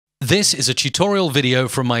This is a tutorial video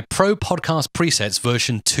from my Pro Podcast Presets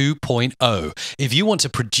version 2.0. If you want to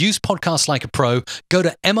produce podcasts like a pro, go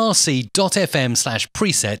to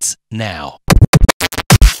mrc.fm/presets now.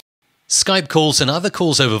 Skype calls and other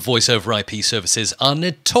calls over voice over IP services are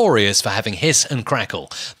notorious for having hiss and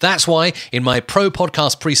crackle. That's why in my Pro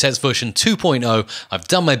Podcast Presets version 2.0, I've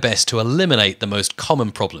done my best to eliminate the most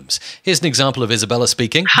common problems. Here's an example of Isabella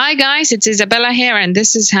speaking. Hi guys, it's Isabella here, and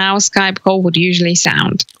this is how a Skype call would usually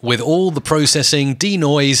sound. With all the processing,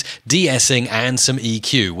 denoise, de-essing, and some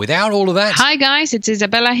EQ. Without all of that... Hi guys, it's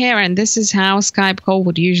Isabella here, and this is how a Skype call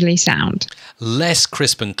would usually sound. Less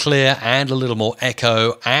crisp and clear, and a little more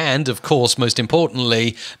echo, and of course, most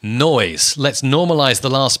importantly, noise. Let's normalize the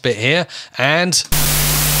last bit here, and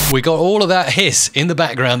we got all of that hiss in the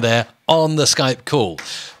background there on the Skype call.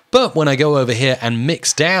 But when I go over here and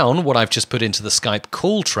mix down what I've just put into the Skype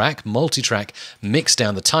call track, multi-track, mix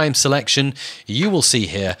down the time selection, you will see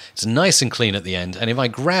here it's nice and clean at the end. And if I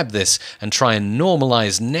grab this and try and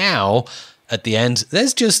normalize now at the end,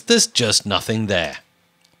 there's just nothing there.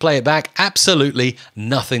 Play it back, absolutely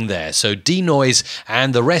nothing there. So denoise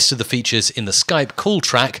and the rest of the features in the Skype call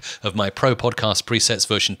track of my Pro Podcast Presets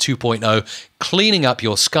version 2.0, cleaning up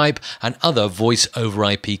your Skype and other voice over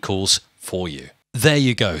IP calls for you. There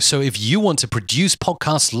you go. So if you want to produce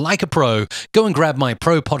podcasts like a pro, go and grab my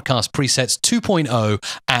Pro Podcast Presets 2.0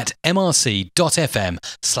 at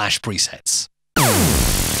mrc.fm/presets.